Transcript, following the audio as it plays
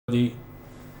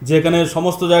যেখানে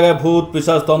সমস্ত জায়গায় ভূত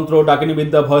পিশাচ তন্ত্র ডাকিনী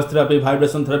বিদ্যা ভয়েস থেরাপি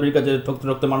ভাইব্রেশন থেরাপির কাছে ঠকতে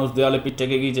ঠকতে মানুষ দেওয়ালে পিঠ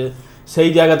ঠেকে গিয়েছে, সেই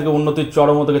জায়গা থেকে উন্নতির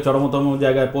চরমতম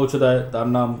জায়গায় পৌঁছে দেয়। তার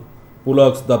নাম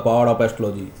পুলক্স দ্য পাওয়ার অফ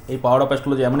অ্যাস্ট্রোলজি। এই পাওয়ার অফ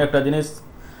অ্যাস্ট্রোলজি এমন একটা জিনিস,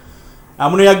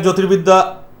 এমনই এক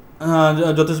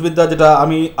জ্যোতিষবিদ্যা যেটা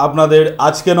আমি আপনাদের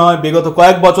আজকে নয় বিগত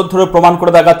কয়েক বছর ধরে প্রমাণ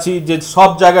করে দেখাচ্ছি যে সব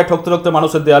জায়গায় ঠকতে ঠকতে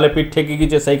মানুষের দেয়ালে পিঠ ঠেকে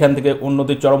গিয়েছে, সেইখান থেকে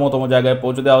উন্নতির চরমতম জায়গায়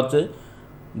পৌঁছে দেওয়া হচ্ছে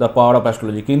দ্য পাওয়ার অফ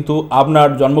অ্যাস্ট্রোলজি। কিন্তু আপনার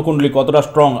জন্মকুণ্ডলী কতটা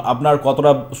স্ট্রং, আপনার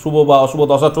কতটা শুভ বা অশুভ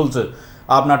দশা চলছে,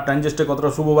 আপনার ট্রানজিস্টে কতটা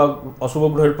শুভ বা অশুভ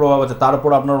গ্রহের প্রভাব আছে, তার উপর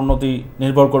আপনার উন্নতি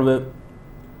নির্ভর করবে।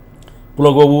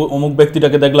 পুলকবাবু অমুক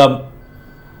ব্যক্তিটাকে দেখলাম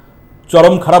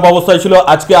চরম খারাপ অবস্থায় ছিল,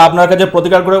 আজকে আপনার কাছে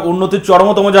প্রতিকার করে উন্নতির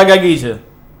চরমতম জায়গায় গিয়েছে।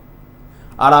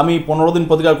 আর আমি 15 দিন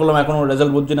প্রতিকার করলাম, এখনও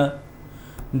রেজাল্ট বুঝছি না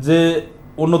যে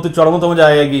উন্নতির চরমতম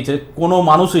জায়গায় গিয়েছে। কোনো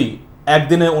মানুষই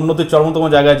একদিনে উন্নতির চরমতম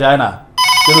জায়গায় যায় না,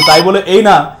 কিন্তু তাই বলে এই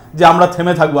না যে আমরা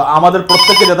থেমে থাকবো, আমাদের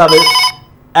প্রত্যেককে যেতে হবে।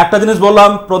 একটা জিনিস বললাম,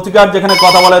 প্রতিকার যেখানে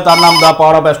কথা বলে তার নাম দ্য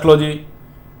পাওয়ার অফ অ্যাস্ট্রোলজি,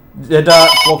 যেটা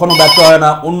কখনো ব্যর্থ হয় না।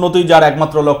 উন্নতি যার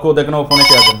একমাত্র লক্ষ্য, দেখে নেব ফোনে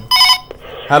কে আছেন।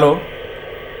 Hello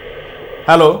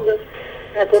hello,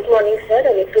 good morning sir,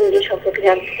 আমি একটু নিজের সম্পর্কে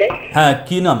জানতে চাই। হ্যাঁ,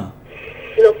 কি নাম?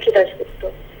 লক্ষ্মী দাশগুপ্ত।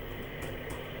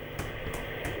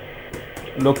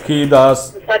 লক্ষ্মী দাস,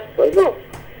 বলবো?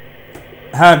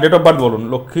 হ্যাঁ, ডেট অফ বার্থ বলুন।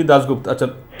 লক্ষ্মী দাশগুপ্ত, আচ্ছা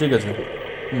ঠিক আছে।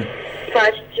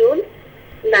 1 জুন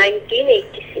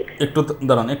 1986। একটু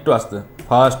দাঁড়ান, একটু আসতে।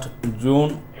 1 জুন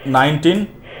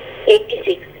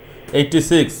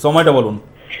 1986। সময়টা বলুন।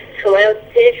 সময়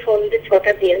হচ্ছে সন্ধ্যে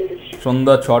 6:42।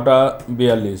 সন্ধ্যা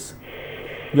 6:42।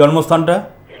 জন্মস্থানটা?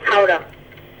 হাওড়া।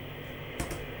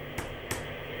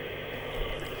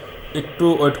 একটু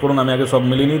ওয়েট করুন, আমি আগে সব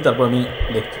মিলিয়ে নিই, তারপর আমি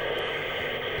দেখছি।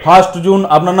 1 জুন,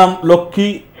 আপনার নাম লক্ষ্মী।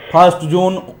 1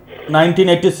 জুন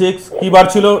 1986, কি বার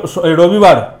ছিল?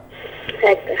 রবিবার।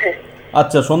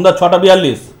 আচ্ছা, সন্ধ্যা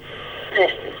 6:42।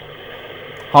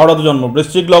 হাওড়াতে জন্ম।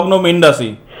 বৃশ্চিক লগ্ন, মীন রাশি।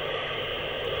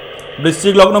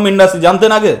 বৃশ্চিক লগ্ন, মীন রাশি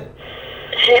জানতেন আগে?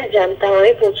 হ্যাঁ জানতাম,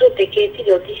 আমি প্রচুর দেখিয়েছি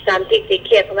জ্যোতিষতান্ত্রিক,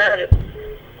 দেখি এখন আর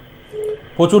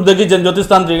প্রচুর দেখিয়েছেন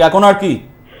জ্যোতিষতান্ত্রিক, এখন আর কি?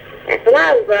 এখন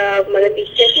আর মানে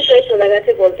বিশ্বাসই হয়ে চলে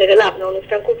গেছে বলতে গেলে। আপনার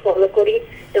অনুষ্ঠান খুব ফলো করি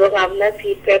এবং আপনার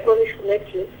ফিডব্যাকও আমি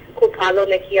শুনেছি, খুব ভালো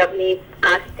নাকি আপনি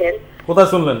আসতেন। কোথায়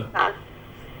শুনলেন?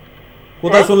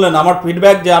 কোথায় শুনলেন আমার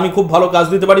ফিডব্যাক যে আমি খুব ভালো কাজ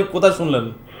দিতে পারি? কোথায় শুনলেন?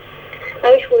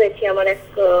 আমি শুনেছি, আমার এক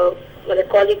মানে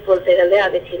কলিগ বলতে গেলে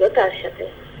আগে ছিল, তার সাথে।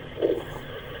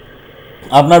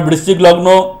 আপনার বৃশ্চিক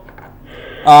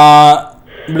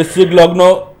লগ্ন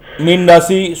মীন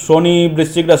রাশি, শনি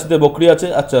বৃশ্চিক রাশিতে বকরি আছে।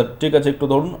 আচ্ছা ঠিক আছে, একটু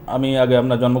ধরুন, আমি আগে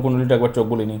আপনার জন্মকুণ্ডলীটা একবার চোখ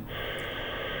বলিনি।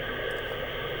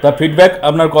 তার ফিডব্যাক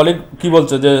আপনার কলিগ কি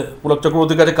বলছে, যে পুলক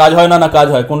চক্রবর্তীর কাছে কাজ হয় না কাজ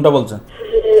হয়, কোনটা বলছে?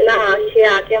 না, সে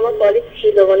আগে আমার কলিগ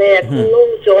ছিল, মানে এখনো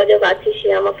যোগাযোগ আছে। সে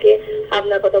আমাকে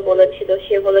আপনার কথা বলেছিল,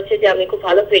 সে বলেছে যে আপনি খুব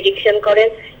ভালো প্রেডিকশন করেন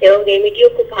এবং রেমিডিও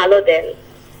খুব ভালো দেন।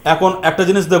 এখন একটা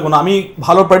জিনিস দেখুন, আমি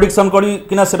ভালো প্রেডিকশন করি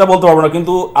কিনা সেটা বলতে পারবো না,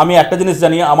 কিন্তু আমি একটা জিনিস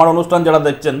জানি, আমার অনুষ্ঠান যারা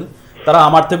দেখছেন তারা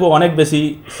আমার থেকেও অনেক বেশি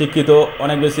শিক্ষিত,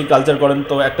 অনেক বেশি কালচার করেন।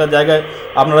 তো একটা জায়গায়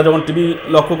আপনারা যখন টিভি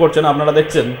লক্ষ্য করছেন, আপনারা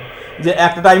দেখছেন যে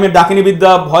একটা টাইমে ডাকিনী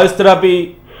বিদ্যা, ভয়েস থেরাপি,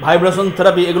 ভাইব্রেশন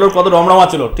থেরাপি, এগুলোর কত রমরমা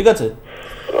ছিল, ঠিক আছে?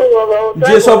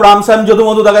 যেসব রামশ্যাম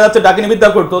যদুমধু দেখা যাচ্ছে ডাকিনী বিদ্যা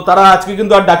করতো, তারা আজকে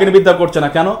কিন্তু আর ডাকিনী বিদ্যা করছে না।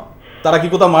 কেন? তারা কি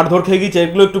কোথাও মারধর খেয়ে গিয়েছে?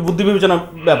 এগুলো একটু বুদ্ধি বিবেচনার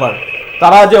ব্যাপার।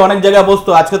 তারা যে অনেক জায়গায় বসতো,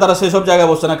 আজকে তারা সেসব জায়গায়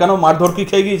বসছে না। কেন? মারধর কি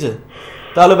খেয়ে গিয়েছে?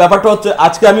 তাহলে ব্যাপারটা হচ্ছে,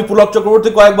 আজকে আমি পুলক চক্রবর্তী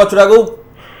কয়েক বছর আগেও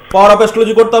পাওয়ার অফ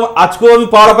অ্যাস্ট্রোলজি করতাম, আজকেও আমি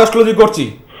পাওয়ার অফ অ্যাস্ট্রোলজি করছি,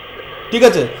 ঠিক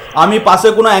আছে? আমি পাশে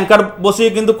কোনো অ্যাঙ্কার বসিয়ে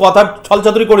কিন্তু কথার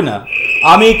ছলচাতুরি করি না,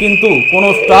 আমি কিন্তু কোনো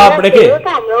স্টাফ রেখে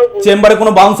চেম্বারে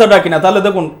কোনো বাউন্সার রাখি না। তাহলে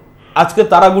দেখুন আজকে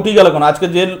তারা গুটি গেল কেন? আজকে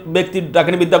যে ব্যক্তি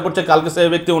ডাকিনী বিদ্যা করছে, কালকে সেই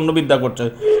ব্যক্তি অন্য বিদ্যা করছে।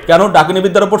 কেন? ডাকিনী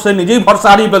বিদ্যার উপর সে নিজেই ভরসা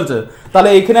হারিয়ে ফেলছে। তাহলে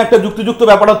এইখানে একটা যুক্তিযুক্ত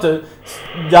ব্যাপার হচ্ছে,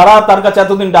 যারা তার কাছে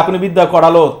এতদিন ডাকিনী বিদ্যা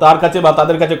করালো, তার কাছে বা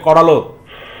তাদের কাছে করালো,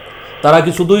 তারা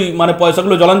কি শুধুই মানে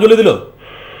পয়সাগুলো জলাঞ্জলি দিল?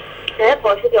 হ্যাঁ,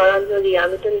 পয়সা জলাঞ্জলি,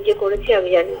 আমি তো নিজে করেছি, আমি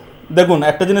জানি। দেখুন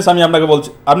একটা জিনিস আমি আপনাকে বলছি,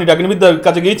 আপনি ডাকিনী বিদ্যার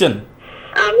কাছে গিয়েছেন?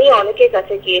 আমি অনেকের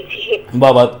কাছে গিয়েছি।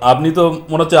 বাবা, আপনি তো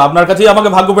মনে হচ্ছে আপনার কাছেই আমাকে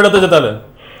ভাগ্য ফেরাতে যেতে হবে।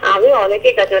 আমি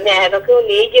অনেকের কাছে, মানে এরকম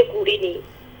নেই যে ঘুরিনি।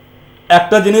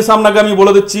 একটা জিনিস আপনাকে আমি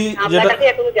বলে দিচ্ছি, যেটা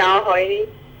এখনো যাওয়া হয়নি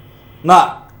না,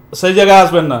 সেই জায়গায়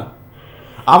আসবেন না।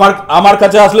 আমার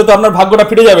কাছে আসলে তো আপনার ভাগ্যটা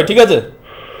ফিরে যাবে, ঠিক আছে?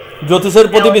 জ্যোতিষের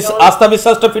প্রতি আস্থা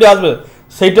বিশ্বাসটা ফিরে আসবে।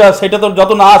 সেইটা তো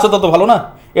যত না আসে তত ভালো না।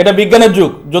 এটা বিজ্ঞানের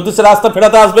যুগ, জ্যোতিষের আস্থা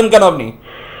ফেরাতে আসবেন কেন আপনি?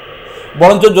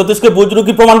 বরঞ্চ জ্যোতিষকে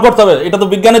বুজরুকি প্রমাণ করতে হবে। এটা তো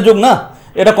বিজ্ঞানের যুগ না,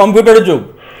 এটা কম্পিউটারের যুগ।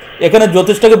 এখানে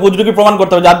জ্যোতিষটাকে বুজরুকি প্রমাণ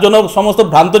করতে হবে, যার জন্য সমস্ত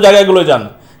ভ্রান্ত জায়গাগুলো যান।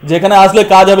 যেখানে আসলে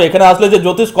কাজ হবে, এখানে আসলে যে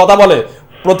জ্যোতিষ কথা বলে,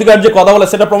 প্রতিকার যে কথা বলে,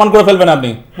 সেটা প্রমাণ করে ফেলবেন আপনি।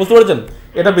 বুঝতে পেরেছেন?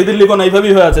 এটা বিধির লিখন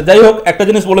এইভাবেই হয়ে আছে। যাই হোক, একটা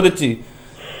জিনিস বলে দিচ্ছি,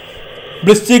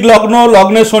 বৃশ্চিক লগ্ন,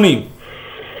 লগ্নে শনি।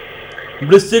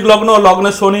 বৃশ্চিক লগ্ন,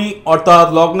 লগ্নে শনি, অর্থাৎ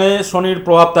লগ্নে শনির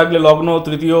প্রভাব থাকলে লগ্ন,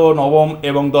 তৃতীয়, নবম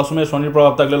এবং দশমে শনির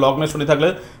প্রভাব থাকলে, লগ্নে শনি থাকলে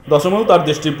দশমেও তার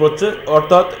দৃষ্টি পড়ছে,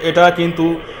 অর্থাৎ এটা কিন্তু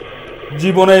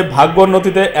জীবনে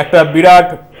ভাগ্যোন্নতিতে একটা বিরাট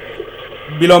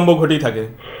বিলম্ব ঘটিয়ে থাকে।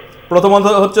 প্রথমত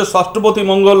হচ্ছে ষষ্ঠপতি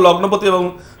মঙ্গল, লগ্নপতি এবং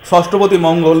ষষ্ঠপতি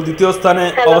মঙ্গল দ্বিতীয় স্থানে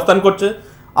অবস্থান করছে।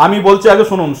 আমি বলছি আগে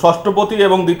শুনুন, ষষ্ঠপতি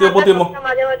এবং দ্বিতীয়পতি।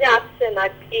 মাঝে মাঝে আসছে না,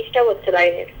 ডিস্টার্ব হচ্ছে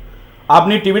লাইনের।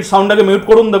 আপনি টিভির সাউন্ডটাকে মিউট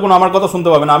করুন, দেখুন আমার কথা শুনতে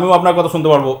পাবেন, আমিও আপনার কথা শুনতে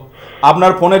পারবো।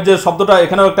 আপনার ফোনের যে শব্দটা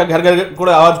এখানেও একটা ঘ্যার ঘ্যার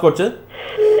করে আওয়াজ করছে।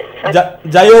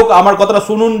 যাই হোক, আমার কথাটা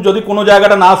শুনুন, যদি কোনো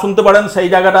জায়গাটা না শুনতে পারেন সেই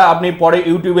জায়গাটা আপনি পরে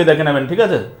ইউটিউবে দেখে নেবেন, ঠিক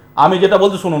আছে? আমি যেটা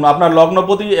বলছি শুনুন, আপনার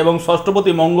লগ্নপতি এবং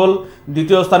ষষ্ঠপতি মঙ্গল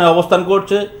দ্বিতীয় স্থানে অবস্থান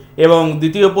করছে এবং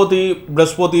দ্বিতীয়পতি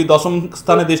বৃহস্পতি দশম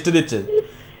স্থানে দৃষ্টি দিচ্ছে।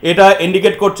 এটা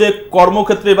ইন্ডিকেট করছে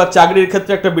কর্মক্ষেত্রে বা চাকরির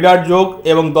ক্ষেত্রে একটা বিরাট যোগ,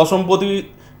 এবং দশমপতি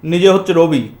নিজে হচ্ছে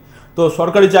রবি, তো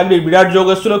সরকারি চাকরির বিরাট যোগ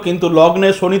এসেছিল, কিন্তু লগ্নে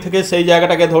শনি থেকে সেই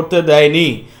জায়গাটাকে ধরতে দেয়নি।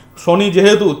 শনি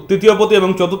যেহেতু তৃতীয়পতি এবং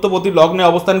চতুর্থপতি লগ্নে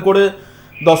অবস্থান করে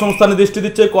দশম স্থানে দৃষ্টি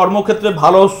দিচ্ছে, কর্মক্ষেত্রে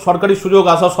ভালো সরকারি সুযোগ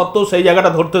আসা সত্ত্বেও সেই জায়গাটা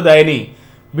ধরতে দেয়নি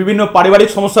বিভিন্ন পারিবারিক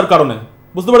সমস্যার কারণে,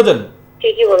 বুঝতে পেরেছেন?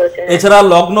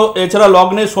 এছাড়া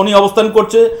লগ্নে শনি অবস্থান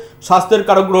করছে, স্বাস্থ্যের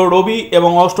কারক গ্রহ রবি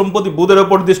এবং অষ্টমপতি বুধের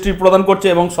ওপর দৃষ্টি প্রদান করছে,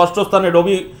 এবং ষষ্ঠ স্থানে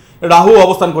রাহু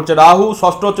অবস্থান করছে। রাহু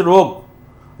ষষ্ঠ হচ্ছে রোগ,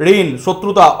 ঋণ,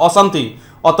 শত্রুতা, অশান্তি,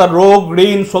 অর্থাৎ রোগ,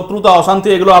 ঋণ, শত্রুতা, অশান্তি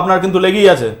এগুলো আপনার কিন্তু লেগেই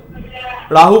আছে।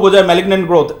 রাহু বোঝায় ম্যালিগন্যান্ট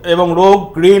গ্রোথ, এবং রোগ,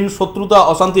 ঋণ, শত্রুতা,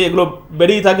 অশান্তি এগুলো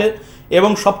বেড়েই থাকে।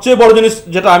 এবং সবচেয়ে বড় জিনিস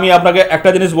যেটা আমি আপনাকে একটা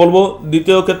জিনিস বলবো,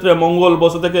 দ্বিতীয় ক্ষেত্রে মঙ্গল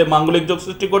বসে থেকে মাঙ্গলিক যোগ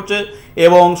সৃষ্টি করছে,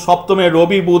 এবং সপ্তমে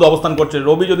রবি বুধ অবস্থান করছে।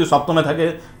 রবি যদি সপ্তমে থাকে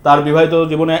তার বিবাহিত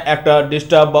জীবনে একটা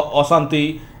ডিস্টার্ব বা অশান্তি,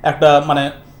 একটা মানে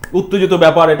উত্তেজিত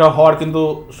ব্যাপার এটা হওয়ার কিন্তু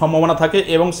সম্ভাবনা থাকে,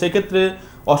 এবং সেক্ষেত্রে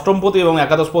অষ্টমপতি এবং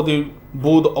একাদশপতি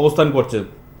বুধ অবস্থান করছে,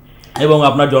 এবং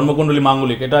আপনার জন্মকুণ্ডলী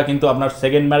মাঙ্গলিক, এটা কিন্তু আপনার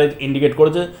সেকেন্ড ম্যারেজ ইন্ডিকেট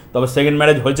করেছে। তবে সেকেন্ড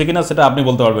ম্যারেজ হয়েছে কিনা সেটা আপনি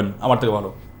বলতে পারবেন আমার থেকে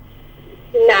ভালো।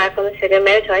 না, এখনো সেকেন্ড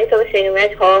ম্যারেজ হয়নি, তবে সেকেন্ড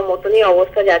ম্যারেজ হওয়ার মতনই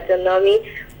অবস্থা, যার জন্য আমি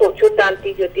প্রচুর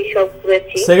তান্ত্রিক জ্যোতিষ সব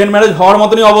ঘুরেছি। সেকেন্ড ম্যারেজ হওয়ার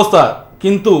মতনই অবস্থা,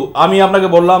 কিন্তু আমি আপনাকে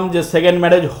বললাম যে সেকেন্ড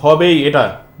ম্যারেজ হবেই, এটা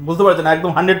বুঝতে পারছেন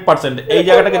একদম 100%। এই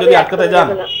জায়গাটাকে যদি আটকাতে যান,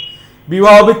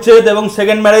 বিবাহ বিচ্ছেদ এবং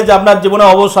সেকেন্ড ম্যারেজ আপনার জীবনে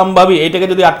অবসম্ভাবী, এইটাকে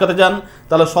যদি আটকাতে চান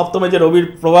তাহলে সপ্তমে যে রবির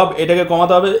প্রভাব এটাকে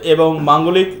কমাতে হবে, এবং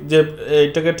মাঙ্গলিক যে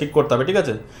এটাকে ঠিক করতে হবে, ঠিক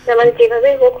আছে? মানে যেভাবে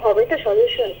হোক হবে তো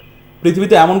সলিউশন।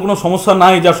 পৃথিবীতে এমন কোনো সমস্যা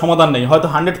নাই যার সমাধান নেই, হয়তো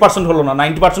 100% হলো না,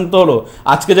 90% তো হলো।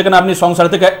 আজকে যেখানে আপনি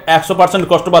সংসার থেকে 100%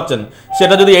 কষ্ট পাচ্ছেন,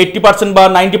 সেটা যদি 80% বা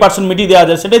 90% মিটিয়ে দেওয়া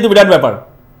যায়, সেটাই তো বিরাট ব্যাপার,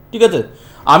 ঠিক আছে?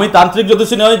 আমি তান্ত্রিক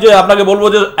জ্যোতিষী নয় যে আপনাকে বলবো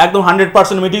যে একদম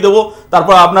 100% মিটিয়ে দেবো,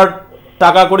 তারপর আপনার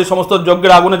টাকা করি সমস্ত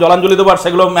যজ্ঞের আগুনে জলাঞ্জলি দেবো, আর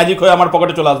সেগুলো ম্যাজিক হয়ে আমার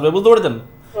পকেটে চলে আসবে, বুঝতে পেরেছেন?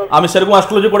 আমি সেরকম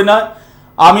অ্যাস্ট্রোলজি করি না।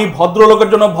 আমি ভদ্র লোকের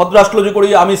জন্য ভদ্র অ্যাস্ট্রোলজি করি,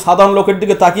 আমি সাধারণ লোকের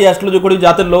দিকে তাকিয়ে অ্যাস্ট্রোলজি করি,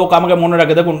 যাতে লোক আমাকে মনে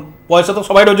রাখে। দেখুন, পয়সা তো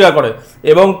সবাই রোজগার করে,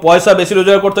 এবং পয়সা বেশি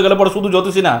রোজগার করতে গেলে পরে শুধু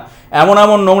জ্যোতিষী না, এমন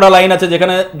এমন নোংরা লাইন আছে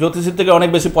যেখানে জ্যোতিষীর থেকে অনেক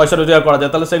বেশি পয়সা রোজগার করা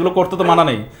যায়, তাহলে সেগুলো করতে তো মানা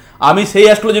নেই। আমি সেই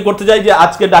অ্যাস্ট্রোলজি করতে চাই যে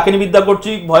আজকে ডাকিনী বিদ্যা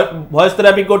করছি, ভয়েস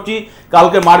থেরাপি করছি,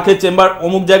 কালকে মার খেয়ে চেম্বার,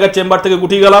 অমুক জায়গার চেম্বার থেকে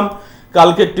গুটিয়ে গেলাম,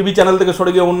 কালকে টিভি চ্যানেল থেকে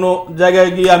সরে গিয়ে অন্য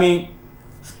জায়গায় গিয়ে আমি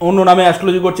অন্য নামে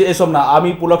অ্যাস্ট্রোলজি করছি, এসব না। আমি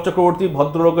পুলক চক্রবর্তী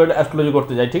ভদ্রলোকের অ্যাস্ট্রোলজি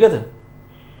করতে চাই, ঠিক আছে?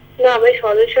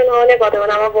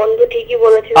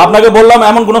 আপনাকে বললাম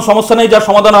এমন কোনো সমস্যা নেই যার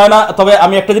সমাধান হয় না। তবে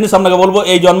আমি একটা জিনিস আপনাকে বলবো,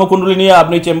 এই জন্মকুণ্ডলী নিয়ে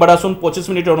আপনি চেম্বারে আসুন, 25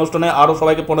 মিনিটের অনুষ্ঠানে আরও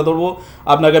সবাইকে পৌঁছে ধরবো,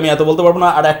 আপনাকে আমি এত বলতে পারবো না।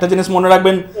 আর একটা জিনিস মনে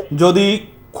রাখবেন, যদি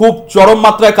খুব চরম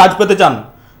মাত্রায় কাজ পেতে চান,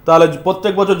 তাহলে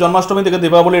প্রত্যেক বছর জন্মাষ্টমী থেকে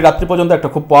দীপাবলির রাত্রি পর্যন্ত একটা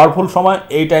খুব পাওয়ারফুল সময়,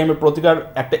 এই টাইমে প্রতিকার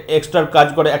একটা এক্সট্রা কাজ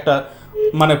করে, একটা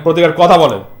মানে প্রতিকার কথা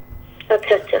বলে।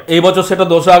 এই বছর সেটা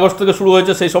 2রা আগস্ট থেকে শুরু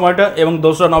হয়েছে সেই সময়টা, এবং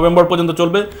 2রা নভেম্বর পর্যন্ত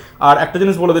চলবে। আর একটা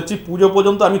জিনিস বলে দিচ্ছি, পুজো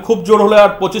পর্যন্ত আমি খুব জোর হলে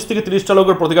আর 25 থেকে 30টা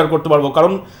লোকের প্রতিকার করতে পারবো,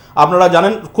 কারণ আপনারা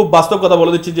জানেন, খুব বাস্তব কথা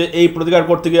বলে দিচ্ছি, যে এই প্রতিকার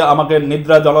করতে গিয়ে আমাকে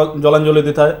নিদ্রা জলাঞ্জলি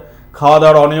দিতে হয়, খাওয়া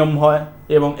দাওয়ার অনিয়ম হয়,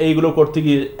 এবং এইগুলো করতে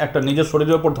গিয়ে একটা নিজের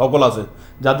শরীরের উপর ধকল আসে,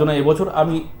 যার জন্য এবছর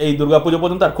আমি এই দুর্গাপুজো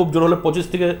পর্যন্ত আর খুব জোর হলে 25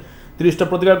 থেকে 30টা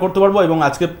প্রতিকার করতে পারবো। এবং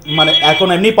আজকে মানে এখন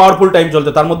এমনি পাওয়ারফুল টাইম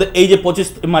চলছে, তার মধ্যে এই যে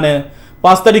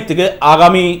 5 তারিখ থেকে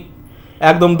আগামী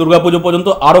একদম দুর্গাপুজো পর্যন্ত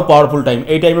আরো পাওয়ারফুল টাইম,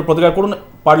 এই টাইমে প্রতিকার করুন,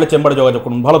 পারলে চেম্বারে যোগাযোগ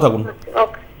করুন। ভালো থাকুন।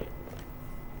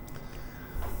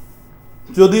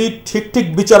 যদি ঠিক ঠিক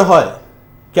বিচার হয়,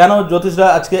 কেন জ্যোতিষরা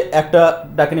আজকে একটা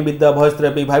ডাকিনী বিদ্যা, ভয়েস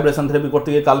থেরাপি, ভাইব্রেশন থেরাপি করতে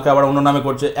গিয়ে কালকে আবার অন্য নামে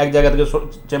করছে, এক জায়গা থেকে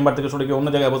চেম্বার থেকে সরে গিয়ে অন্য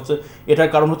জায়গায় বসছে? এটার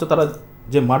কারণ হচ্ছে তারা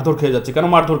যে মারধর খেয়ে যাচ্ছে। কেন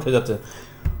মারধর খেয়ে যাচ্ছে?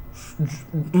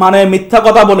 মানে মিথ্যা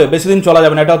কথা বলে বেশি দিন চলা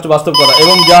যাবে না, এটা হচ্ছে বাস্তব কথা,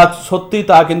 এবং যা সত্যি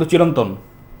তা কিন্তু চিরন্তন,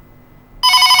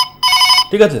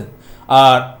 ঠিক আছে?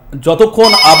 আর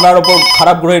যতক্ষণ আপনার ওপর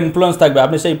খারাপ গ্রহের ইনফ্লুয়েন্স থাকবে,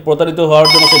 আপনি সেই প্রতারিত হওয়ার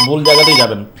জন্য সেই ভুল জায়গাতেই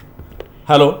যাবেন।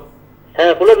 হ্যালো,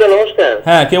 হ্যাঁ পুলক দা, নমস্কার।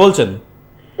 হ্যাঁ, কে বলছেন?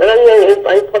 দাদা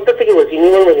আমি ফটো থেকে বলছি,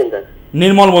 নির্মল মজুমদার।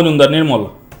 নির্মল মজুমদার, নির্মল।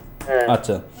 হ্যাঁ।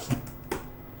 আচ্ছা,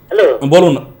 হ্যালো।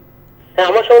 বলুন। হ্যাঁ,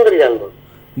 আমার সম্বন্ধে জানবো।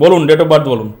 বলুন, ডেট অফ বার্থ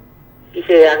বলুন।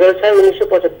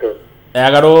 11/6/1975।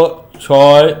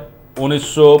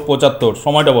 11/6/1975।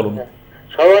 সময়টা বলুন।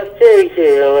 সময় হচ্ছে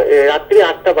রাত্রি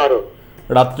 8টা 12।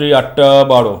 রাত্রি 8টা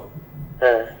 12।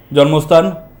 হ্যাঁ। জন্মস্থান?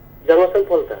 জন্মস্থান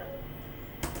পলতা।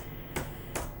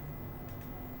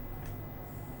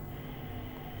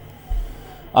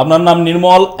 আপনার নাম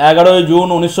নির্মল, 11ই জুন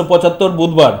 1975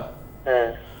 বুধবার, হ্যাঁ।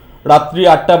 রাত্রি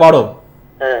 8টা 12,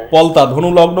 হ্যাঁ। পলতা, ধনু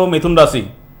লগ্ন, মিথুন রাশি।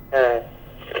 হ্যাঁ।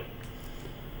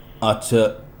 আচ্ছা,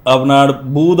 আপনার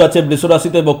বুধ আছে বৃষ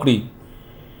রাশিতে বক্রী।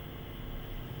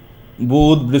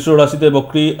 বুধ বৃষ রাশিতে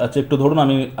বক্রী। আচ্ছা, একটু ধরুন,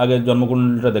 আমি আগে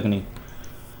জন্মকুণ্ডলীটা দেখে নিই।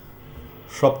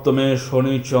 সপ্তমে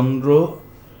শনি চন্দ্র,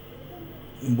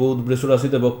 বুধ বৃষ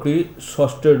রাশিতে বক্রী,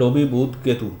 ষষ্ঠে রবি বুধ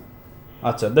কেতু।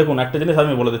 আচ্ছা দেখুন, একটা জিনিস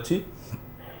আমি বলে দিচ্ছি।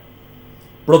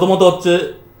 প্রথমত হচ্ছে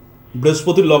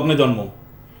বৃহস্পতির লগ্নে জন্ম,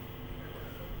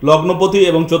 লগ্নপতি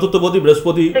এবং চতুর্থপতি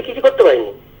বৃহস্পতি। কিছু করতে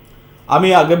পারিনি আমি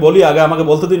আগে বলি, আগে আমাকে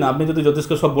বলতে দিন। আপনি যদি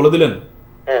জ্যোতিষকে সব বলে দিলেন,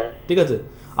 হ্যাঁ ঠিক আছে।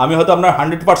 আমি হয়তো আপনার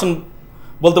 100%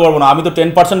 বলতে পারবো না, আমি তো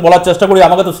 10% বলার চেষ্টা করি।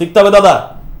 আমাকে তো শিখতে হবে দাদা।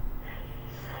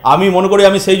 আমি মনে করি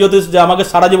আমি সেই জ্যোতিষ যে আমাকে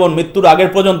সারা জীবন মৃত্যুর আগের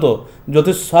পর্যন্ত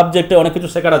জ্যোতিষ সাবজেক্টে অনেক কিছু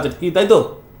শেখার আছে, কি তাই তো?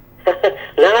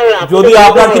 যদি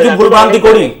আপনার কিছু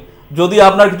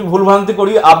ভুলভ্রান্তি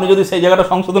করি, আপনি যদি সেই জায়গাটা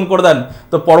সংশোধন করে দেন,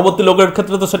 তো পরবর্তী লোকের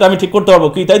ক্ষেত্রে তো সেটা আমি ঠিক করতে পারবো,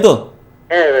 কি তাই তো?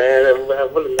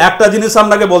 একটা জিনিস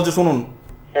আপনাকে বলছি, শুনুন।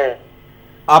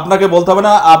 আপনাকে বলতে হবে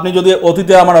না। আপনি যদি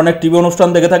অতীতে আমার অনেক টিভি অনুষ্ঠান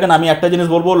দেখে থাকেন, আমি একটা জিনিস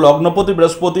বলবো, লগ্নপতি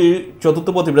বৃহস্পতি,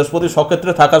 চতুর্থপতি বৃহস্পতি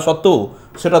স্বক্ষেত্রে থাকা সত্ত্বেও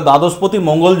সেটা দ্বাদশপতি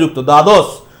মঙ্গলযুক্ত। দ্বাদশ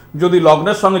যদি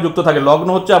লগ্নের সঙ্গে যুক্ত থাকে, লগ্ন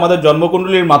হচ্ছে আমাদের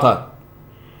জন্মকুণ্ডলীর মাথা।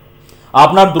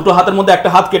 আপনার দুটো হাতের মধ্যে একটা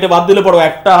হাত কেটে বাদ দিলে পড়ো,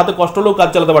 একটা হাতে কষ্ট হলেও কাজ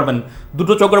চালাতে পারবেন।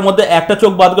 দুটো চোখের মধ্যে একটা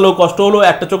চোখ বাদ গেলেও কষ্ট হলেও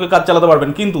একটা চোখে কাজ চালাতে পারবেন।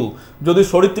 কিন্তু যদি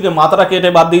শরীর থেকে মাথাটা কেটে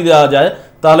বাদ দিয়ে দেওয়া যায়,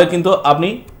 তাহলে কিন্তু আপনি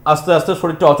আস্তে আস্তে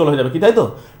শরীরটা অচল হয়ে যাবে, কি তাই তো?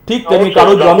 ঠিক তেমনি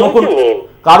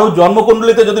কারো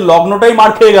জন্মকুণ্ডলীতে যদি লগ্নটাই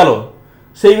মার খেয়ে গেল,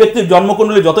 সেই ব্যক্তির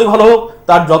জন্মকুণ্ডলী যতই ভালো হোক,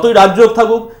 তার যতই রাজযোগ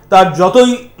থাকুক, তার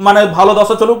যতই মানে ভালো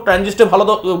দশা চলুক, ট্রানজিস্টে ভালো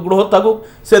গ্রহ থাকুক,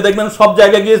 সে দেখবেন সব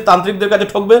জায়গায় গিয়ে তান্ত্রিকদের কাছে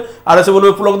ঠকবে। আর এসে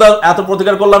বলবে, পুলকদা এত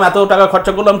প্রতিকার করলাম, এত টাকা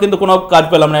খরচা করলাম, কিন্তু কোনো কাজ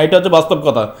পেলাম না। এটা হচ্ছে বাস্তব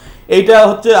কথা। এইটা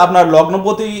হচ্ছে আপনার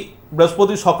লগ্নপতি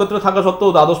বৃহস্পতি সক্ষেত্রে থাকা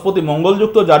সত্ত্বেও দ্বাদশপতি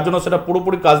মঙ্গলযুক্ত, যার জন্য সেটা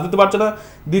পুরোপুরি কাজ দিতে পারছে না।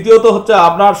 দ্বিতীয়ত হচ্ছে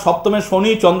আপনার সপ্তমে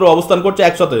শনি চন্দ্র অবস্থান করছে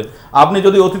একসাথে। আপনি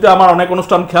যদি অতীতে আমার অনেক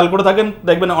অনুষ্ঠান খেয়াল করে থাকেন,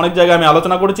 দেখবেন অনেক জায়গায় আমি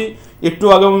আলোচনা করেছি। একটু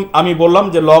আগে আমি বললাম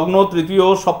যে লগ্ন তৃতীয়,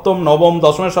 সপ্তম, নবম,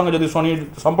 দশমের সঙ্গে যদি শনির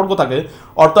সম্পর্ক থাকে,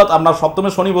 অর্থাৎ আপনার সপ্তমে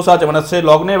শনি বসে আছে, মানে সে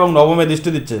লগ্নে এবং নবমে দৃষ্টি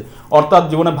দিচ্ছে, অর্থাৎ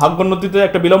জীবনে ভাগ্যোন্নতিতে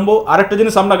একটা বিলম্ব। আরেকটা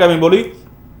জিনিস আপনাকে আমি বলি,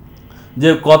 যে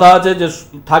কথা আছে যে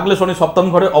থাকলে শনি সপ্তম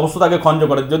ঘরে অবশ্য তাকে খঞ্জ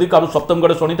করে। যদি কারো সপ্তম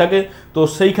ঘরে শনি থাকে, তো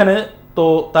সেইখানে তো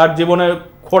তার জীবনে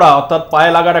খোড়া অর্থাৎ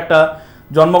পায়ে লাগার একটা,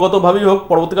 জন্মগতভাবেই হোক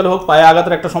পরবর্তীকালে হোক, পায়ে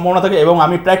আঘাতের একটা সম্ভাবনা থাকে। এবং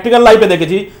আমি প্র্যাকটিক্যাল লাইফে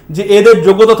দেখেছি যে এদের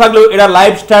যোগ্যতা থাকলেও এরা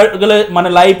লাইফস্টাইলে মানে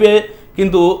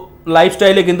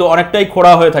লাইফস্টাইলে কিন্তু অনেকটাই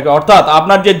খোড়া হয়ে থাকে। অর্থাৎ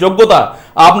আপনার যে যোগ্যতা,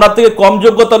 আপনার থেকে কম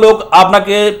যোগ্যতা লোক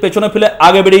আপনাকে পেছনে ফেলে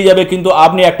আগে বেরিয়ে যাবে, কিন্তু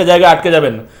আপনি একটা জায়গায় আটকে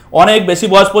যাবেন। অনেক বেশি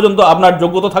বয়স পর্যন্ত আপনার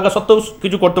যোগ্যতা থাকা সত্ত্বেও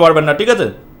কিছু করতে পারবেন না, ঠিক আছে?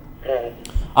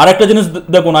 আর একটা জিনিস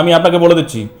দেখুন, আমি আপনাকে বলে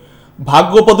দিচ্ছি,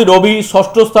 ভাগ্যপতি রবি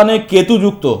ষষ্ঠ স্থানে কেতু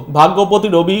যুক্ত। ভাগ্যপতি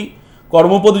রবি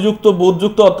কর্মপতি যুক্ত, বুধ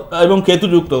যুক্ত এবং কেতু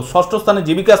যুক্ত। ষষ্ঠ স্থানে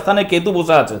জীবিকা স্থানে কেতু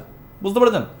বসে আছে, বুঝতে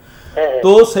পেরেছেন?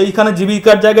 তো সেইখানে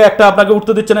জীবিকার জায়গায় একটা আপনাকে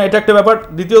উঠতে দিচ্ছে না, এটা একটা ব্যাপার।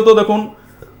 দ্বিতীয়ত দেখুন,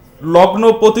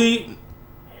 লগ্নপতি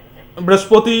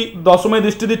বৃহস্পতি দশমে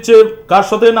দৃষ্টি দিচ্ছে কার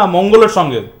সাথে না, মঙ্গলের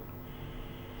সঙ্গে।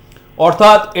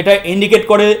 অর্থাৎ এটা ইন্ডিকেট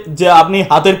করে যে আপনি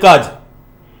হাতের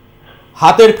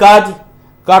কাজ,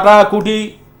 কাটাকুটি,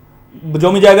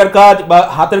 জমি জায়গার কাজ বা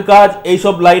হাতের কাজ,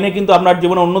 এইসব লাইনে কিন্তু আপনার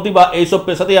জীবনে উন্নতি বা এইসব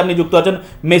পেশাতেই আপনি যুক্ত আছেন।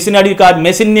 মেশিনারি কাজ,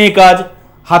 মেশিন নিয়ে কাজ,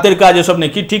 হাতের কাজ, এসব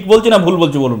নেই। কি ঠিক বলছি না ভুল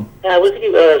বলছি বলুন? হ্যাঁ বলছি কি,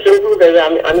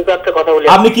 আমি তো একটা কথা বলি।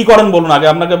 আপনি কি করেন বলুন আগে,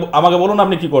 আমাকে বলুন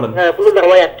আপনি কি করেন? হ্যাঁ পুরো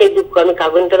আমার একটাই দুঃখ, আমি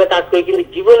কার্পেন্টারে কাজ করি, কিন্তু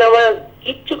জীবন আমার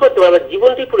কিচ্ছু করতে পারবো,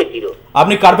 জীবনটাই পুরো জিরো।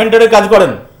 আপনি কার্পেন্টারে কাজ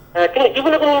করেন? হ্যাঁ, কিন্তু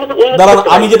জীবনে কোনো দাঁড়ান,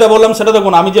 আমি যেটা বললাম সেটা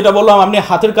দেখুন। আমি যেটা বললাম, আপনি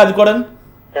হাতের কাজ করেন,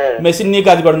 মেশিন নিয়ে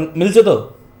কাজ করেন, মিলছে তো?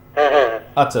 হ্যাঁ।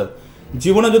 আচ্ছা,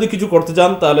 জীবনে যদি কিছু করতে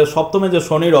চান, তাহলে সপ্তমে যে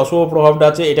শনির অশুভ প্রভাবটা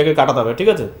আছে, এটাকে কাটাতে হবে, ঠিক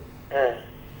আছে?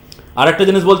 আরেকটা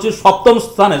জিনিস বলছি, সপ্তম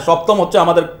স্থানে, সপ্তম হচ্ছে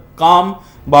আমাদের কাম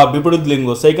বা বিপরীত লিঙ্গ,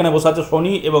 সেইখানে বসে আছে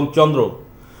শনি এবং চন্দ্র।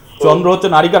 চন্দ্র হচ্ছে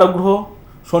নারীকারক গ্রহ,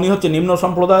 শনি হচ্ছে নিম্ন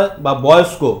সম্প্রদায় বা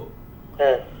বয়স্ক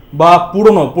বা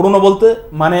পুরনো বলতে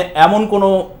মানে এমন কোনো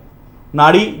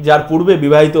নারী যার পূর্বে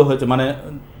বিবাহিত হয়েছে, মানে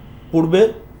পূর্বে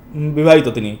বিবাহিত,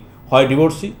 তিনি হয়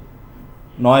ডিভোর্সি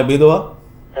নয় বিধবা,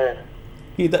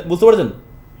 কি বুঝতে পারছেন?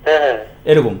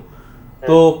 এরকম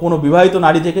তো কোনো বিবাহিত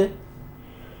নারী থেকে,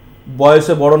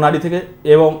 বয়সে বড় নারী থেকে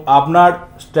এবং আপনার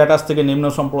স্ট্যাটাস থেকে নিম্ন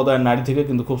সম্প্রদায়ের নারী থেকে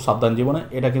কিন্তু খুব সাবধান জীবনে।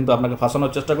 এটা কিন্তু আপনাকে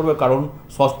ফাঁসানোর চেষ্টা করবে, কারণ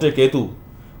ষষ্ঠে কেতু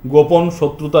গোপন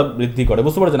শত্রুতা বৃদ্ধি করে,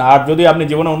 বুঝতে পারছেন। আর যদি আপনি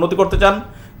জীবনে উন্নতি করতে চান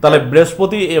তাহলে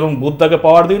বৃহস্পতি এবং বুধটাকে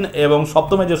পাওয়ার দিন, এবং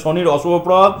সপ্তমে যে শনির অশুভ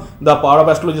প্রভাব দ্য পাওয়ার অফ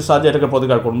অ্যাস্ট্রোলজির সাহায্যে এটাকে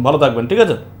প্রতিকার করুন। ভালো থাকবেন, ঠিক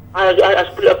আছে?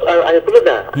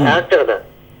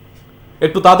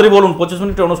 একটু তাড়াতাড়ি বলুন, 25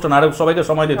 মিনিটের অনুষ্ঠান, আর সবাইকে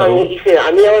সময় দিতে হবে।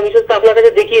 আমি আমার বিশেষ আপনার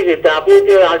কাছে দেখিয়েছি, আপনি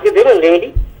আজকে দেবেন রেমেডি?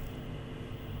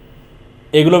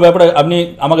 এগুলো ব্যাপারে আপনি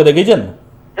আমাকে দেখিয়েছেন?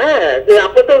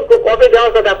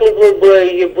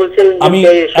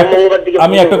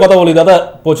 আমি একটা কথা বলি দাদা,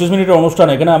 25 মিনিটের অনুষ্ঠান,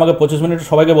 এখানে আমাকে 25 মিনিট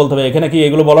সবাইকে বলতে হবে। এখানে কি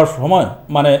এগুলো বলার সময়?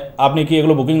 মানে আপনি কি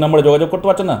এগুলো বুকিং নাম্বারে যোগাযোগ করতে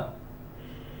পারছেন না?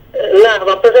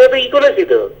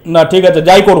 না, ঠিক আছে,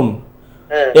 যাই করুন।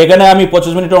 এখানে আমি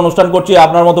 25 মিনিটের অনুষ্ঠান করছি,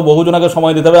 আপনার মতো বহুজনকে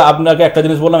সময় দিতে হবে। আপনাকে একটা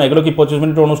জিনিস বললাম, এগুলো কি 25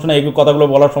 মিনিটের অনুষ্ঠানে এই কথাগুলো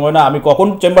বলার সময় না। আমি কখন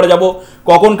চেম্বারে যাব,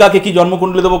 কখন কাকে কি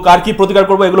জন্মকুণ্ডলী দেবো, কার কি প্রতিকার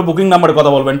করবো, এগুলো বুকিং নাম্বারে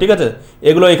কথা বলবেন, ঠিক আছে?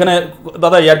 এগুলো এখানে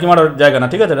দাদা ইয়ার্কি মারার জায়গা না,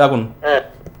 ঠিক আছে? রাখুন।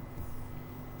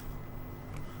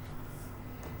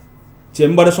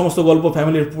 চেম্বারের সমস্ত গল্প,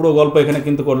 ফ্যামিলির পুরো গল্প এখানে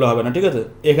কিন্তু করলে হবে না, ঠিক আছে?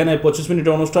 এখানে 25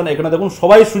 মিনিটের অনুষ্ঠান, এখানে দেখুন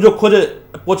সবাই সুযোগ খোঁজে।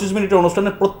 25 মিনিটের অনুষ্ঠানে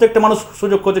প্রত্যেকটা মানুষ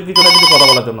সুযোগ খোঁজে কিছু না কিছু কথা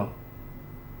বলার জন্য।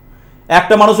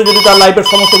 একটা মানুষও যদি তার লাইফের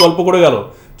সমস্ত গল্প করে গেল,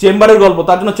 চেম্বারের গল্প,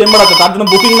 তার জন্য চেম্বার আছে, তার জন্য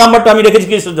বুকিং নাম্বারটা আমি রেখেছি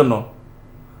কিসের জন্য?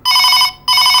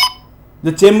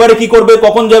 যে চেম্বারে কি করবে,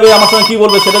 কখন যাবে, আমার সঙ্গে কি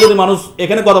বলবে, সেটা যদি মানুষ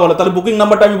এখানে কথা বলে, তাহলে বুকিং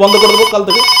নাম্বারটা আমি বন্ধ করে দেবো কাল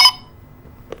থেকে।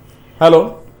 হ্যালো,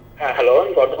 হ্যাঁ হ্যালো,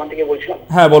 আমি বর্ধমান থেকে বলছিলাম।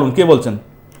 হ্যাঁ বলুন, কে বলছেন?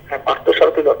 হ্যাঁ, পার্থ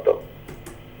সারথী দত্ত।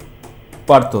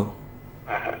 পার্থ,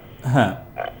 হ্যাঁ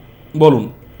বলুন,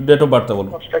 ডেট অফ বার্থটা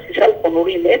বলুন। 88 সাল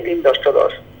 15ই মে, দিন 10টা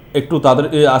 10। একটু তাদের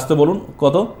আসতে বলুন।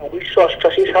 কত?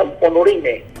 1988 সাল 15ই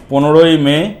মে। 15ই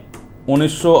মে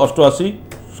 1988,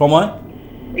 সময়?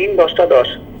 দিন 10টা 10।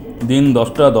 দিন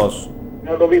 10টা 10,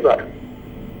 রবিবার।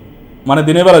 মানে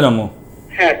দিনের বেলা জন্ম?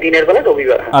 হ্যাঁ, দিনের বেলা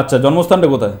রবিবার। আচ্ছা, জন্মস্থানটা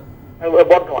কোথায়?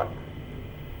 বর্ধমান।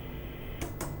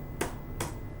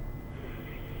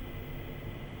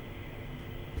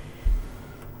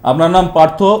 আপনার নাম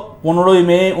পার্থ, 15ই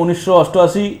মে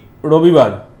 1988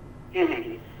 রবিবার।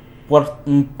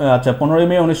 আচ্ছা, 15ই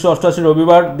মে 1988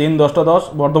 রবিবার, দিন 10টা 10,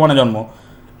 বর্ধমানে জন্ম।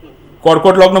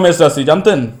 কর্কট লগ্ন, মেষ রাশি,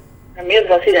 জানতেন? মেষ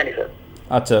রাশি জানি স্যার।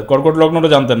 আচ্ছা, কর্কট লগ্নটা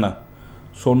জানতেন না?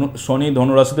 শনি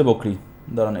ধনু রাশিতে বকরি।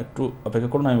 দাঁড়ান, একটু অপেক্ষা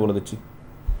করুন, আমি বলে দিচ্ছি।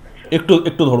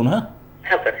 একটু ধরুন। হ্যাঁ,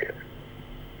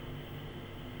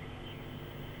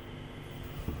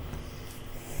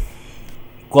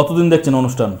 কতদিন দেখছেন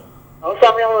অনুষ্ঠান?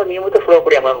 আমি নিয়মিত ফলো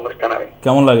করি আমার অনুষ্ঠান।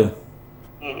 কেমন লাগে?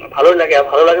 ভালো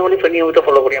লাগে বলে নিয়মিত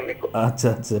ফলো করি আমি। আচ্ছা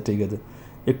আচ্ছা, ঠিক আছে,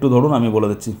 একটু ধরুন, আমি বলে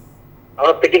দিচ্ছি।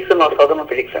 আমার প্রেডিকশন অসাধারণ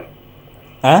প্রেডিকশন।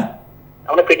 হ্যাঁ,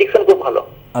 আমার প্রেডিকশন খুব ভালো।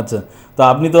 আচ্ছা, তা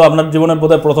আপনি তো আপনার জীবনের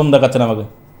বোধহয় প্রথম দেখাচ্ছেন আমাকে।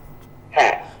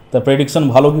 হ্যাঁ, তা প্রেডিকশন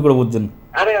ভালো কি করে বুঝছেন?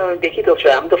 আরে দেখি তো,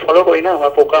 আমি তো ফলো করি না,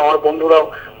 আমার বন্ধুরাও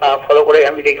ফলো করে।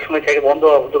 আমি দেখি সময় চাকরি বন্ধু,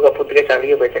 দুর্গাপুর থেকে চাকরি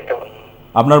পেয়েছে একটা।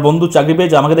 আপনার বন্ধু চাকরি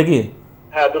পেয়েছে আমাকে দেখিয়ে?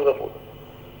 হ্যাঁ, দুর্গাপুর।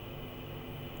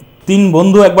 3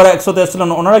 বন্ধু একবার একসাথে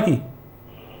এসেছিলেন, ওনারা কি?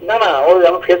 না, ও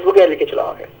আমার ফেসবুকে লিখেছিল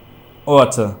আমাকে। ও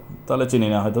আচ্ছা, তাহলে চিনি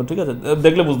না হয়তো, ঠিক আছে,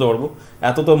 দেখলে বুঝতে পারবো,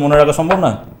 এত তো মনে রাখা সম্ভব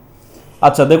না।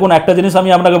 আচ্ছা দেখুন, একটা জিনিস আমি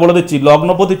আপনাকে বলে দিচ্ছি,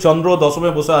 লগ্নপতি চন্দ্র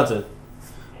দশমে বসে আছে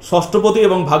ষষ্ঠপতি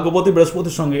এবং ভাগ্যপতি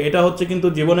বৃহস্পতির সঙ্গে। এটা হচ্ছে কিন্তু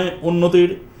জীবনে উন্নতির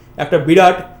একটা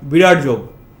বিরাট বিরাট যোগ,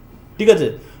 ঠিক আছে।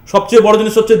 সবচেয়ে বড়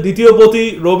জিনিস হচ্ছে দ্বিতীয়পতি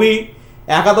রবি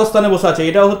একাদশ স্থানে বসে আছে,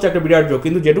 এটাও হচ্ছে একটা বিরাট যোগ।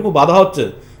 কিন্তু যেটুকু বাধা হচ্ছে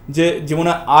যে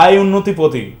জীবনে আয়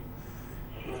উন্নতিপতি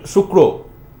শুক্র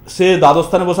সে দ্বাদশ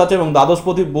স্থানে বসে আছে এবং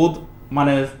দ্বাদশপতি বুধ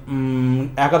মানে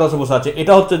একাদশে বসে আছে।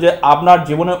 এটা হচ্ছে যে আপনার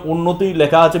জীবনে উন্নতি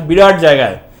লেখা আছে বিরাট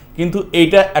জায়গায়, কিন্তু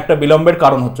এইটা একটা বিলম্বের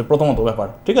কারণ হচ্ছে প্রথমত ব্যাপার,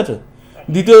 ঠিক আছে।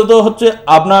 দ্বিতীয়ত হচ্ছে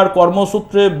আপনার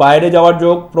কর্মসূত্রে বাইরে যাওয়ার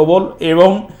যোগ প্রবল, এবং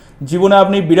জীবনে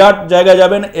আপনি বিরাট জায়গায়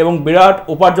যাবেন এবং বিরাট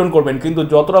উপার্জন করবেন, কিন্তু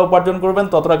যতটা উপার্জন করবেন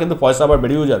ততটা কিন্তু পয়সা আবার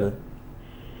বেরিয়েও যাবে।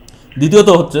 দ্বিতীয়ত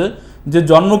হচ্ছে যে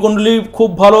জন্মকুণ্ডলী খুব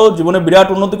ভালো, জীবনে বিরাট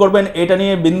উন্নতি করবেন, এটা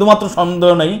নিয়ে বিন্দুমাত্র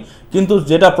সন্দেহ নেই। কিন্তু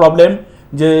যেটা প্রবলেম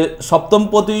যে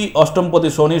সপ্তমপতি অষ্টমপতি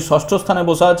শনি ষষ্ঠ স্থানে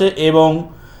বসে আছে এবং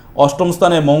অষ্টম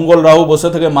স্থানে মঙ্গল রাহু বসে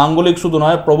থেকে মাঙ্গলিক শুধু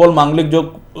নয় প্রবল মাঙ্গলিক যোগ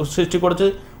সৃষ্টি করেছে,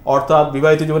 অর্থাৎ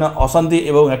বিবাহিত জীবনে অশান্তি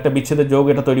এবং একটা বিচ্ছেদের যোগ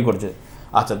এটা তৈরি করেছে।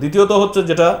 আচ্ছা, দ্বিতীয়ত হচ্ছে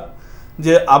যেটা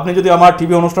যে আপনি যদি আমার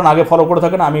টিভি অনুষ্ঠান আগে ফলো করে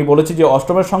থাকেন, আমি বলেছি যে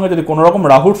অষ্টমের সঙ্গে যদি কোনো রকম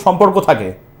রাহুর সম্পর্ক থাকে,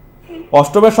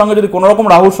 অষ্টমের সঙ্গে যদি কোনো রকম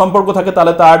রাহুর সম্পর্ক থাকে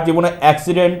তাহলে তার জীবনে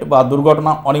অ্যাক্সিডেন্ট বা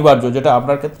দুর্ঘটনা অনিবার্য, যেটা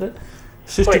আপনার ক্ষেত্রে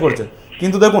সৃষ্টি করেছে।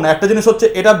 কিন্তু দেখুন একটা জিনিস হচ্ছে,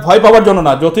 এটা ভয় পাওয়ার জন্য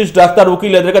না। জ্যোতিষ, ডাক্তার,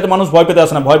 উকিল এদের কাছে মানুষ ভয় পেতে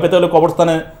আসে না, ভয় পেতে হলে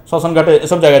কবরস্থানে, শ্মশানঘাটে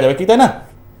এসব জায়গায় যাবে, কি তাই না?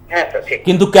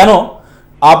 কিন্তু কেন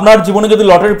আপনার জীবনে যদি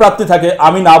লটারি প্রাপ্তি থাকে,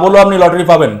 আমি না বললেও আপনি লটারি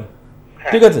পাবেন,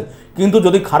 ঠিক আছে, কিন্তু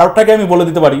যদি খারাপটাকে আমি বলে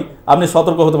দিতে পারি আপনি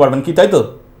সতর্ক হতে পারবেন, কি তাই তো?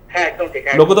 হ্যাঁ একদম ঠিক।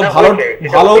 লোকে তো ভালো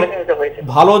ভালো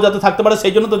ভালো যাতে থাকতে পারে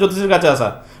সেই জন্য তো জ্যোতিষের কাছে আসা,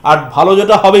 আর ভালো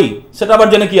যেটা হবেই সেটা আবার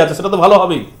জেনে কি আছে, সেটা তো ভালো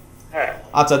হবেই। হ্যাঁ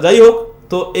আচ্ছা যাই হোক,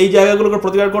 তো এই জায়গাগুলোকে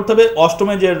প্রতিকার করতে হবে।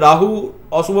 অষ্টমে যে রাহু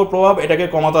অশুভ প্রভাব এটাকে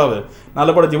কমাতে হবে,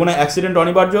 নাহলে পরে জীবনে অ্যাক্সিডেন্ট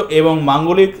অনিবার্য। এবং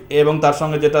মাঙ্গলিক এবং তার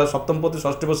সঙ্গে যেটা সপ্তমপতি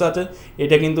ষষ্ঠী বসে আছে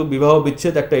এটা কিন্তু বিবাহ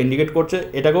বিচ্ছেদ একটা ইন্ডিকেট করছে,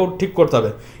 এটাকেও ঠিক করতে হবে।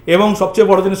 এবং সবচেয়ে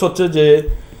বড় জিনিস হচ্ছে যে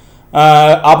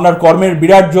আপনার কর্মের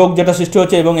বিরাট যোগ যেটা সৃষ্টি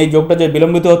হচ্ছে এবং এই যোগটা যে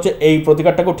বিলম্বিত হচ্ছে এই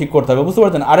প্রতিকারটাকেও ঠিক করতে হবে, বুঝতে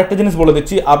পারছেন? আরেকটা জিনিস বলে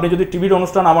দিচ্ছি, আপনি যদি টিভির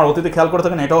অনুষ্ঠান আমার অতীতে খেয়াল করে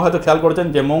থাকেন এটাও হয়তো খেয়াল করেছেন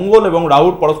যে মঙ্গল এবং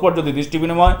রাহুর পরস্পর যদি দৃষ্টি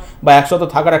বিনিময় বা একসাথে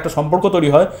থাকার একটা সম্পর্ক তৈরি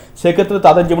হয় সেক্ষেত্রে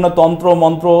তাদের জীবনে তন্ত্র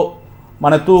মন্ত্র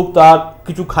মানে তুক তাক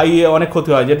কিছু খাইয়ে অনেক ক্ষতি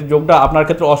হয়, যেটি যোগটা আপনার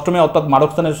ক্ষেত্রে অষ্টমে অর্থাৎ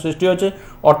মারকস্থানের সৃষ্টি হয়েছে।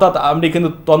 অর্থাৎ আপনি কিন্তু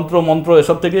তন্ত্র মন্ত্র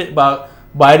এসব থেকে বা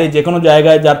বাইরে যে কোনো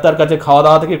জায়গায় যার তার কাছে খাওয়া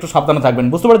দাওয়া থেকে একটু সাবধানে থাকবেন,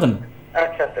 বুঝতে পারছেন?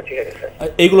 আচ্ছা আচ্ছা ঠিক আছে স্যার।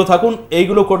 এইগুলো থাকুন,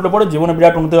 এইগুলো করলে পরে জীবনে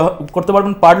বিরাট উন্নতি করতে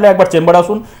পারবেন। পারলে একবার চেম্বারে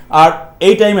আসুন আর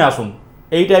এই টাইমে আসুন।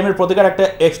 এই টাইমের প্রতিকার একটা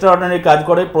এক্সট্রা অর্ডিনারি কাজ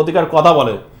করে, প্রতিকার কথা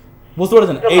বলে, বুঝতে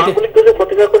পারছেন? এই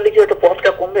প্রতিকার করলে কি ওটা পথটা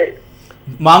কমবে?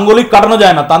 মাঙ্গলিক কাটানো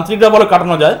যায় না, তান্ত্রিকরা বলে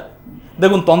কাটানো যায়।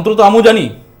 দেখুন তন্ত্র তো আমিও জানি,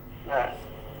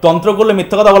 তন্ত্র করলে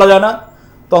মিথ্যা কথা বলা যায় না,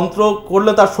 তন্ত্র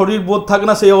করলে তার শরীর বোধ থাকে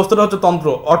না, সেই অবস্থাটা হচ্ছে তন্ত্র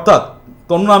অর্থাৎ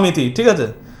তন্নামিতি, ঠিক আছে?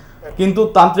 কিন্তু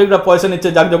তান্ত্রিকরা পয়সা নিচ্ছে,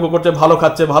 যাগযজ্ঞ করছে, ভালো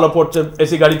খাচ্ছে, ভালো পড়ছে,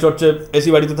 এসি গাড়ি চড়ছে, এসি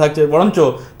বাড়িতে থাকছে, বরঞ্চ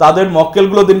তাদের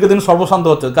মক্কেলগুলো দিনকে দিন সর্বশান্ত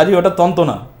হচ্ছে। কাজেই ওটা তন্ত্র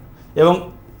না, এবং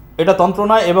এটা তন্ত্র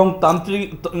নয়। এবং তান্ত্রিক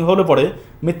হলে পরে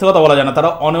মিথ্যা কথা বলা যায় না, তারা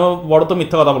অনবরত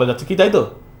মিথ্যা কথা বলে যাচ্ছে, কি তাই তো?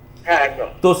 হ্যাঁ একদম।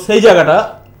 তো সেই জায়গাটা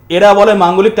এরা বলে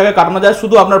মাঙ্গলিক টাকা কাটানো যায়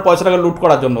শুধু আপনার পয়সাটাকে লুট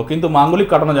করার জন্য, কিন্তু মাঙ্গলিক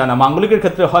কাটানো যায় না। মাঙ্গলিকের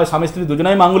ক্ষেত্রে হয় স্বামী স্ত্রী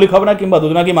দুজনাই মাঙ্গলিক হবে না, কিংবা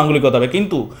দুজনাকেই মাঙ্গলিক হতে হবে,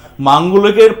 কিন্তু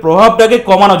মাঙ্গলিকের প্রভাবটাকে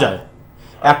কমানো যায়।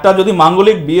 একটা যদি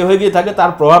মাঙ্গলিক বিয়ে হয়ে গিয়ে থাকে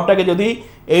তার প্রভাবটাকে যদি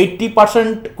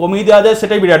 80% কমিয়ে দেওয়া যায়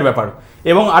সেটাই বিরাট ব্যাপার।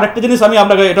 এবং আরেকটা জিনিস আমি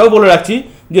আপনাকে এটাও বলে রাখছি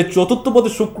যে চতুর্থপতি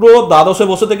শুক্র দ্বাদশে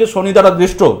বসে থেকে শনি দ্বারা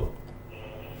দৃষ্ট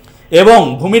এবং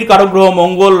ভূমির কারক গ্রহ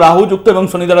মঙ্গল রাহু যুক্ত এবং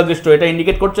শনি দ্বারা দৃষ্ট, এটা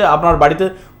ইন্ডিকেট করছে আপনার বাড়িতে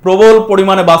প্রবল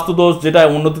পরিমাণে বাস্তুদোষ, যেটা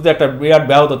উন্নতিতে একটা বিরাট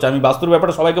ব্যাহত হচ্ছে। আমি বাস্তুর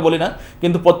ব্যাপারে সবাইকে বলি না,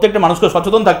 কিন্তু প্রত্যেকটা মানুষকে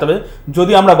সচেতন থাকতে হবে।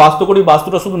 যদি আমরা বাস্তু করি,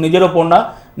 বাস্তুটা শুধু নিজের ওপর না,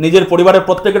 নিজের পরিবারের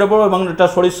প্রত্যেকের ওপর, এবং এটা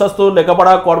শরীর স্বাস্থ্য,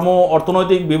 লেখাপড়া, কর্ম,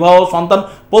 অর্থনৈতিক, বিবাহ, সন্তান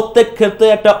প্রত্যেক ক্ষেত্রে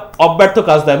একটা অব্যর্থ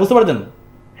কাজ দেয়, বুঝতে পারছেন?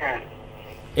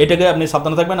 এটাকে আপনি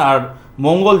সাবধানে থাকবেন। আর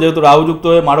মঙ্গল যেহেতু রাহু যুক্ত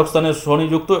হয়ে মারক স্থানে শনি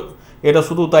যুক্ত, এটা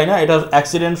শুধু তাই না, এটা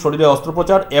অ্যাক্সিডেন্ট, শরীরে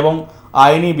অস্ত্রোপচার এবং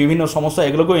আইনি বিভিন্ন সমস্যা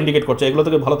এগুলোকেও ইন্ডিকেট করছে। এগুলো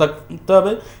থেকে ভালো থাকতে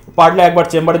হবে। পারলে একবার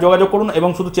চেম্বারে যোগাযোগ করুন, এবং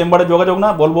শুধু চেম্বারে যোগাযোগ না,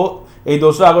 বলবো এই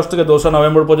 2রা আগস্ট থেকে 2রা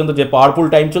নভেম্বর পর্যন্ত যে পাওয়ারফুল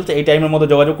টাইম চলছে এই টাইমের মধ্যে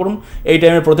যোগাযোগ করুন। এই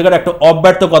টাইমের প্রতিকার একটা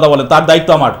অব্যর্থ কথা বলে তার দায়িত্ব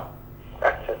আমার।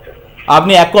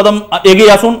 আপনি 1 কদম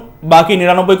এগিয়ে আসুন, বাকি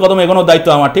 99 কদম এগোনোর দায়িত্ব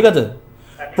আমার, ঠিক আছে?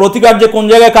 প্রতিকার যে কোন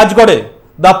জায়গায় কাজ করে,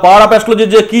 দ্য পাওয়ার অফ অ্যাস্ট্রোলজি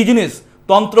যে কী জিনিস,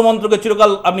 তন্ত্রমন্ত্রকে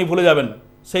চিরকাল আপনি ভুলে যাবেন,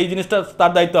 সেই জিনিসটা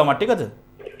তার দায়িত্ব আমার, ঠিক আছে?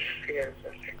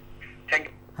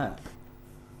 হ্যাঁ,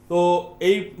 তো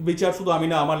এই বিচার শুধু আমি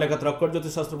না, আমার লেখা ত্রক্কর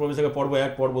জ্যোতিষশাস্ত্র প্রবেশিকা পর্ব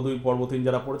 1, পর্ব 2, পর্ব 3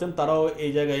 যারা পড়েছেন তারাও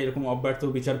এই জায়গায় এরকম অব্যর্থ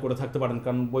বিচার করে থাকতে পারেন,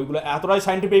 কারণ বইগুলো এতটাই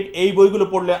সাইন্টিফিক। এই বইগুলো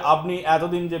পড়লে আপনি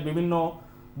এতদিন যে বিভিন্ন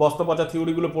বস্তা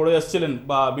থিওরিগুলো পড়ে এসেছিলেন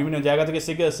বা বিভিন্ন জায়গা থেকে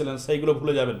শিখে এসেছিলেন সেইগুলো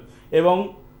ভুলে যাবেন, এবং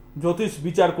জ্যোতিষ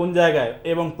বিচার কোন জায়গায়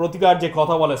এবং প্রতিকার যে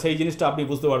কথা বলে সেই জিনিসটা আপনি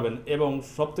বুঝতে পারবেন। এবং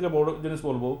সবথেকে বড় জিনিস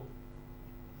বলবো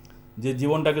যে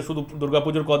জীবনটাকে শুধু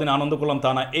দুর্গাপুজোর কদিন আনন্দ করলাম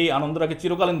তা না, এই আনন্দটাকে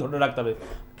চিরকালীন ধরে রাখতে হবে।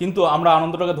 কিন্তু আমরা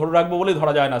আনন্দটাকে ধরে রাখবো বলেই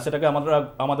ধরা যায় না, সেটাকে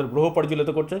আমাদের গ্রহ পরিচালিত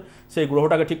করছে, সেই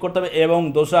গ্রহটাকে ঠিক করতে হবে। এবং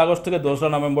 2রা আগস্ট থেকে 2রা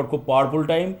নভেম্বর খুব পাওয়ারফুল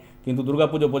টাইম, কিন্তু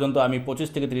দুর্গাপুজো পর্যন্ত আমি 25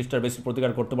 থেকে 30টার বেশি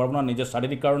প্রতিকার করতে পারবো না নিজের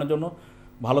শারীরিক কারণের জন্য।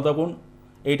 ভালো থাকুন,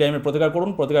 এই টাইমে প্রতিকার করুন,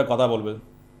 প্রতিকার কথা বলবে।